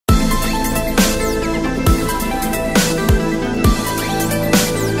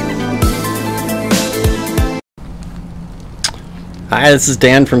Hi, this is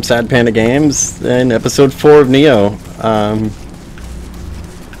Dan from Sad Panda Games, in episode 4 of Nioh.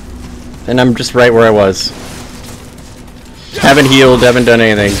 And I'm just right where I was. Haven't healed, haven't done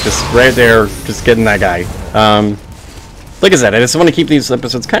anything, just right there, just getting that guy. Like I said, I just want to keep these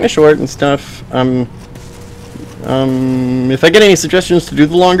episodes kind of short and stuff. If I get any suggestions to do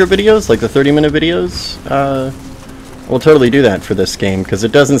the longer videos, like the 30-minute videos, we'll totally do that for this game, because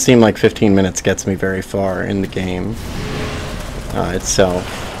it doesn't seem like 15 minutes gets me very far in the game itself.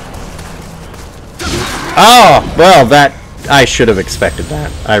 Oh, well, that I should have expected that.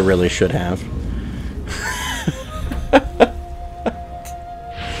 I really should have.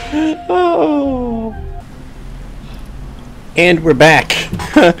 Oh. And we're back.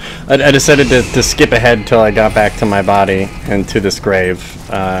 I decided to skip ahead until I got back to my body and to this grave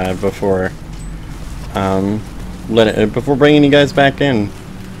before before bringing you guys back in.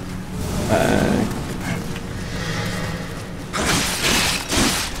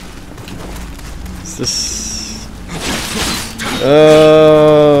 Is this?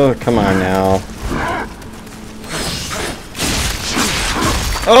 Oh, come on now.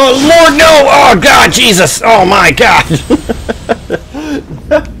 Oh Lord, no! Oh God, Jesus! Oh my God!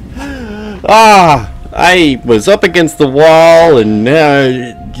 I was up against the wall and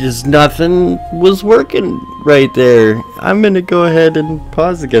just nothing was working right there. I'm gonna go ahead and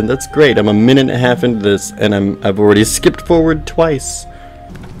pause again. That's great. I'm a minute and a half into this, and I've already skipped forward twice.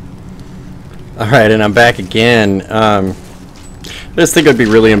 All right, and I'm back again. I just think it'd be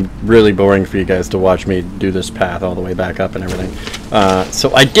really boring for you guys to watch me do this path all the way back up and everything.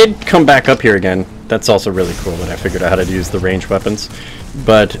 So I did come back up here again. That's also really cool that I figured out how to use the ranged weapons.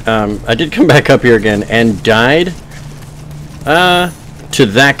 But I did come back up here again and died to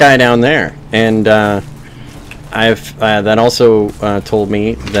that guy down there. And that also told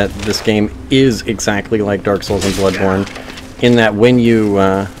me that this game is exactly like Dark Souls and Bloodborne, in that when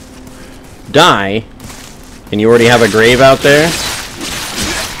you die and you already have a grave out there.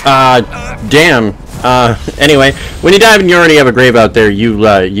 Damn. Anyway, when you die and you already have a grave out there, you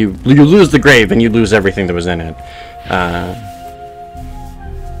lose the grave and you lose everything that was in it.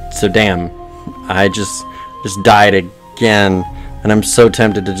 So damn, I just died again, and I'm so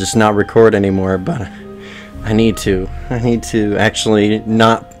tempted to just not record anymore, but I need to actually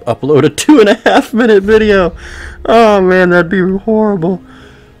not upload a 2.5-minute video. Oh man, that'd be horrible.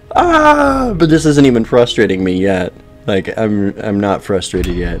 But this isn't even frustrating me yet. Like, I'm not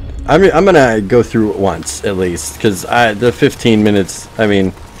frustrated yet. I'm gonna go through it once at least, because the 15 minutes. I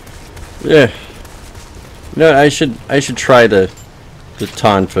mean, yeah. No, I should try the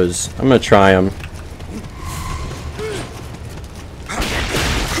tonfas. I'm gonna try them.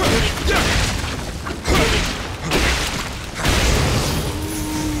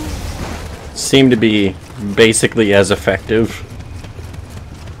 Seem to be basically as effective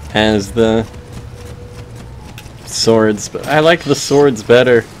as the swords, but I like the swords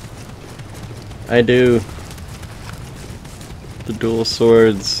better. I do. The dual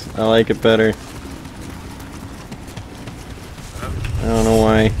swords, I like it better. I don't know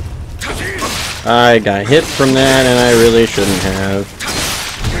why. I got hit from that and I really shouldn't have.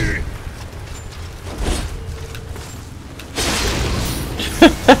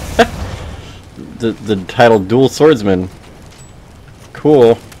 the title Dual Swordsman.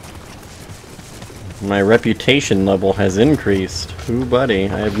 Cool. My reputation level has increased. Ooh, buddy.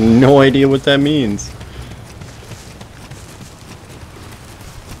 I have no idea what that means.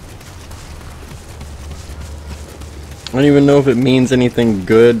 I don't even know if it means anything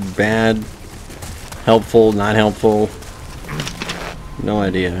good, bad, helpful, not helpful. No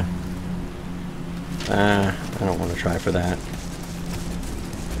idea. I don't want to try for that.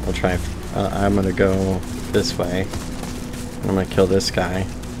 I'll try. I'm gonna go this way. I'm gonna kill this guy.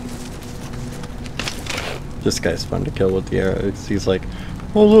 This guy's fun to kill with the arrows. He's like,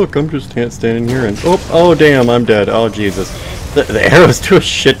 oh look, I'm just standing here and oh damn, I'm dead. Oh Jesus. The arrows do a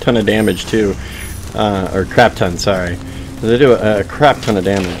shit ton of damage too. Or crap ton, sorry. They do a crap ton of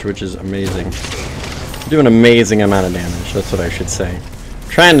damage, which is amazing. They do an amazing amount of damage, that's what I should say. I'm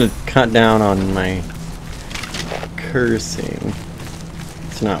trying to cut down on my cursing.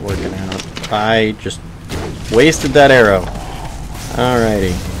 It's not working out. I just wasted that arrow.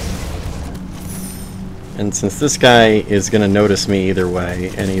 Alrighty. And since this guy is gonna notice me either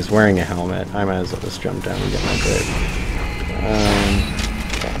way, and he's wearing a helmet, I might as well just jump down and get my grip.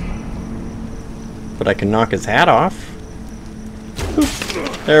 But I can knock his hat off. Oop.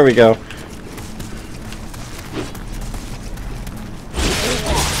 There we go.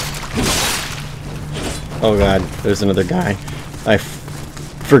 Oh god, there's another guy. I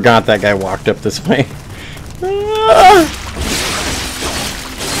forgot that guy walked up this way.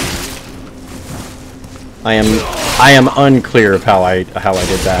 I am unclear of how I did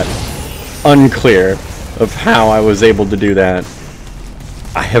that. Unclear of how I was able to do that.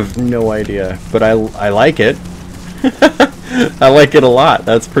 I have no idea, but I like it. I like it a lot.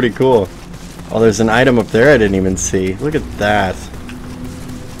 That's pretty cool. Oh, there's an item up there I didn't even see. Look at that.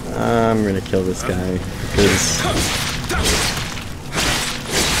 I'm gonna kill this guy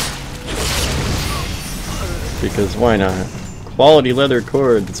because why not? Quality leather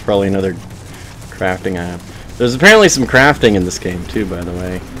cord. That's probably another crafting item. There's apparently some crafting in this game too, by the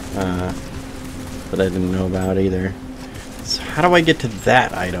way, that I didn't know about either. So how do I get to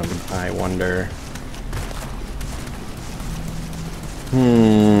that item, I wonder?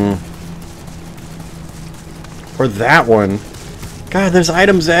 Or that one. God, there's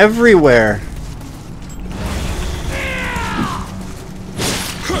items everywhere.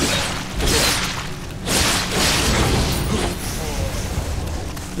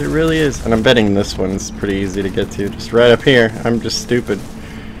 There really is. And I'm betting this one's pretty easy to get to. Just right up here. I'm just stupid.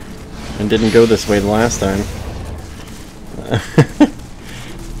 And didn't go this way the last time.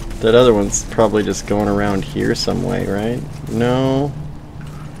 That other one's probably just going around here some way, right? No.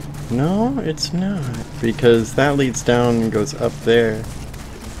 No, it's not. Because that leads down and goes up there.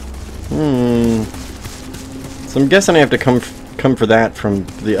 So I'm guessing I have to come for that from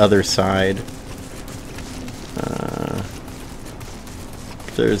the other side.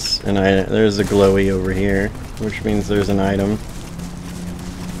 There's an item. There's a glowy over here, which means there's an item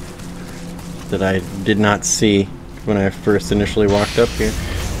that I did not see when I first initially walked up here.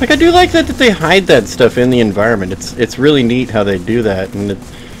 Like, I do like that they hide that stuff in the environment. It's really neat how they do that, and it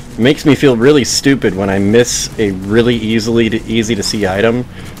makes me feel really stupid when I miss a really easy to see item,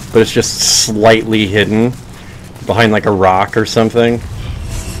 but it's just slightly hidden behind like a rock or something.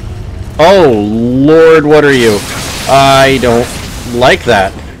 Oh Lord, what are you? I don't like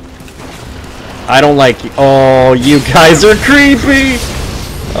that. I don't like you. Oh, you guys are creepy.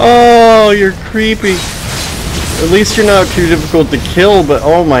 Oh, you're creepy. At least you're not too difficult to kill, but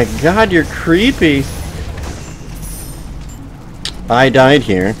oh my god, you're creepy. I died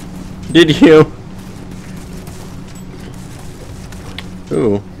here. Did you?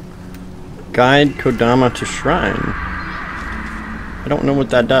 Ooh. Guide Kodama to Shrine. I don't know what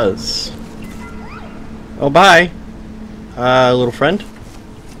that does. Oh, bye. Little friend?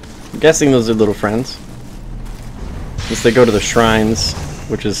 I'm guessing those are little friends. Since they go to the shrines,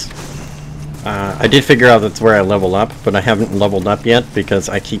 which is... I did figure out that's where I level up, but I haven't leveled up yet because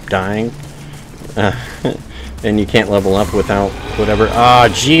I keep dying. And you can't level up without whatever... Ah,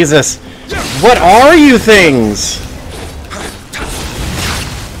 Jesus! What are you things?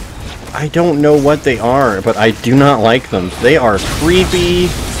 I don't know what they are, but I do not like them. They are creepy.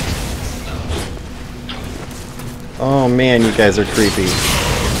 Oh man, you guys are creepy.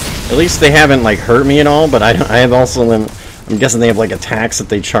 At least they haven't like hurt me at all, but I have also them. I'm guessing they have like attacks that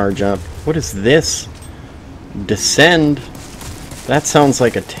they charge up. What is this? Descend? That sounds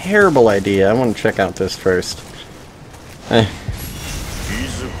like a terrible idea. I want to check out this first.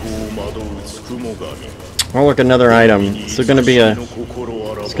 Oh look, another item. Is there gonna be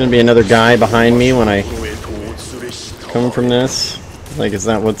another guy behind me when I come from this? Like, is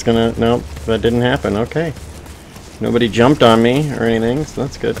that what's gonna... Nope, that didn't happen. Okay. Nobody jumped on me or anything, so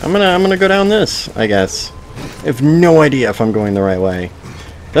that's good. I'm gonna go down this, I guess. I have no idea if I'm going the right way.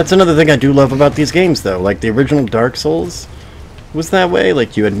 That's another thing I do love about these games, though. Like, the original Dark Souls was that way.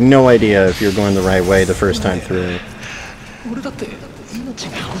 Like, you had no idea if you were going the right way the first time through.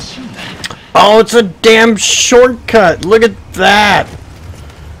 Oh, it's a damn shortcut! Look at that!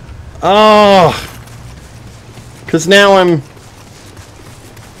 Oh! Because now I'm...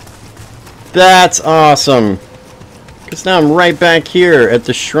 That's awesome! Because now I'm right back here at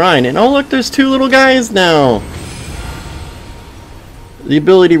the shrine, and oh look, there's two little guys now! The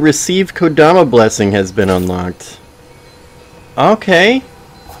ability to receive Kodama Blessing has been unlocked. Okay.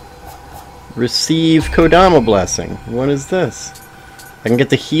 Receive Kodama Blessing. What is this? I can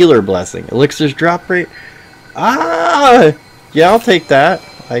get the Healer Blessing. Elixir's drop rate. Ah! Yeah, I'll take that,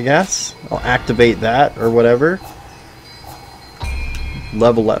 I guess. I'll activate that, or whatever.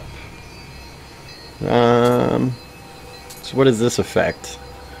 Level up. So what does this affect?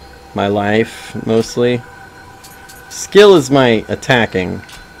 My life, mostly. Skill is my attacking.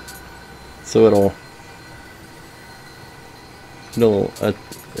 So it'll...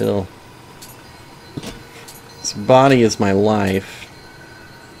 This body is my life.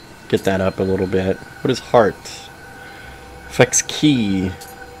 Get that up a little bit. What is heart? Affects ki.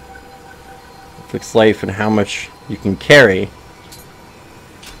 Affects life and how much you can carry.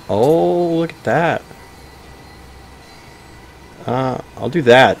 Oh, look at that. I'll do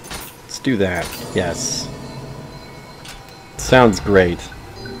that. Let's do that. Yes. Sounds great.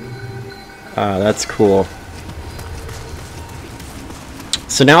 That's cool.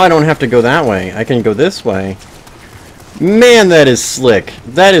 So now I don't have to go that way. I can go this way. Man, that is slick.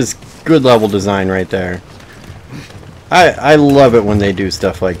 That is good level design right there. I love it when they do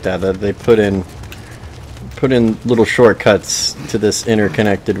stuff like that. That they put in little shortcuts to this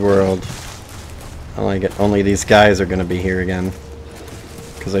interconnected world. I like it. Only these guys are gonna be here again.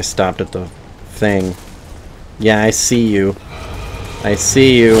 Because I stopped at the thing. Yeah, I see you. I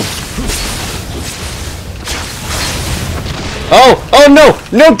see you. Oh! Oh no!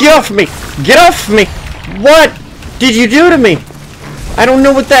 No, get off me! Get off me! What did you do to me? I don't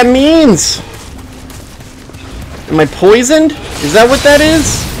know what that means! Am I poisoned? Is that what that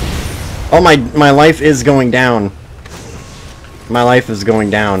is? Oh, my life is going down. My life is going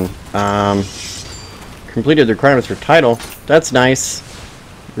down. Completed the requirements for title. That's nice.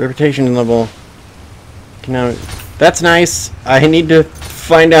 Reputation level. Now, that's nice. I need to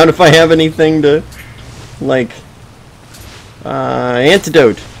find out if I have anything to, like,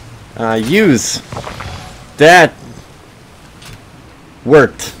 antidote. Use. That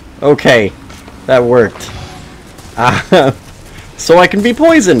worked. Okay. That worked. So I can be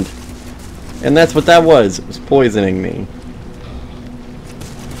poisoned. And that's what that was. It was poisoning me.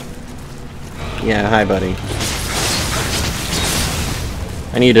 Yeah, hi, buddy.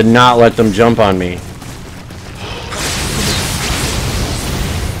 I need to not let them jump on me.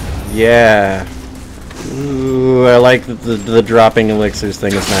 Yeah. Ooh, I like the dropping elixirs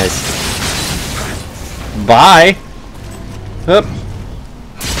thing is nice. Bye. Hup.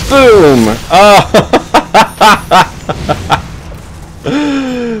 Boom. Oh.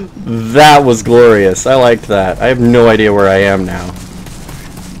 That was glorious. I liked that. I have no idea where I am now.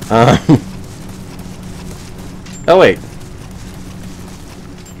 Oh wait.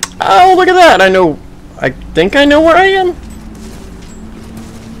 Oh, look at that. I think I know where I am.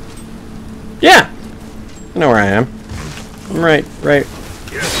 Yeah. I know where I am. I'm right.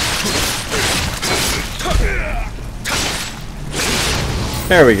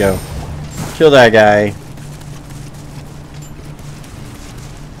 There we go. Kill that guy.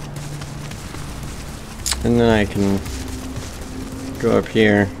 And then I can go up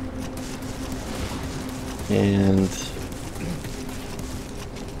here and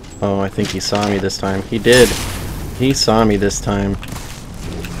oh, I think he saw me this time. He did. He saw me this time.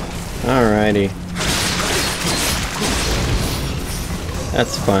 Alrighty.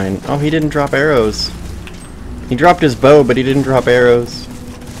 That's fine. Oh, he didn't drop arrows. He dropped his bow, but he didn't drop arrows.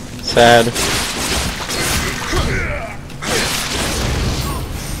 Sad.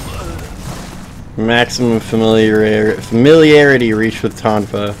 Maximum familiarity reached with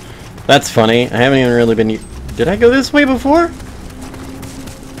Tonfa. That's funny. I haven't even really been... Did I go this way before?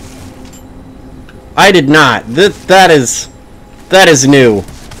 I did not. That is new.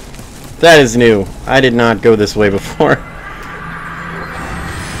 That is new. I did not go this way before.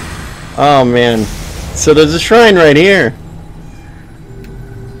 Oh man. So there's a shrine right here.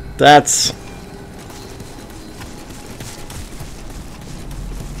 That's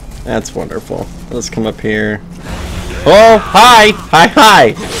wonderful. Let's come up here. Oh, hi!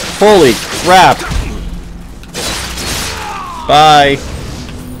 Hi! Holy crap! Bye!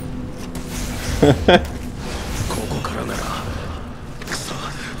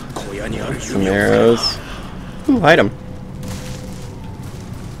 Some arrows. Ooh, item.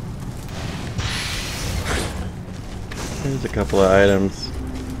 There's a couple of items.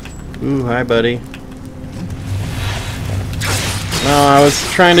 Ooh, hi, buddy. No, I was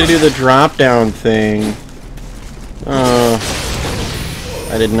trying to do the drop-down thing. Oh,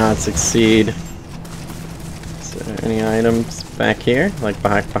 I did not succeed. Is there any items back here? Like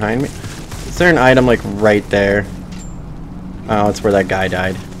behind me? Is there an item like right there? Oh, it's where that guy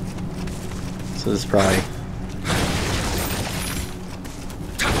died. So this is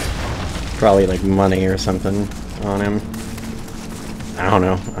probably like money or something on him. I don't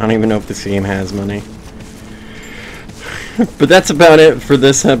know. I don't even know if this game has money. But that's about it for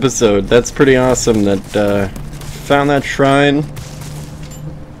this episode. That's pretty awesome that found that shrine.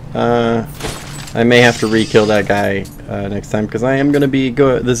 I may have to re-kill that guy next time because I am gonna be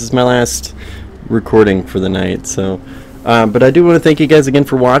this is my last recording for the night. So, but I do want to thank you guys again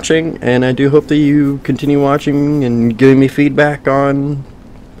for watching, and I do hope that you continue watching and giving me feedback on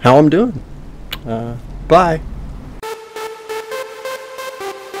how I'm doing. Bye.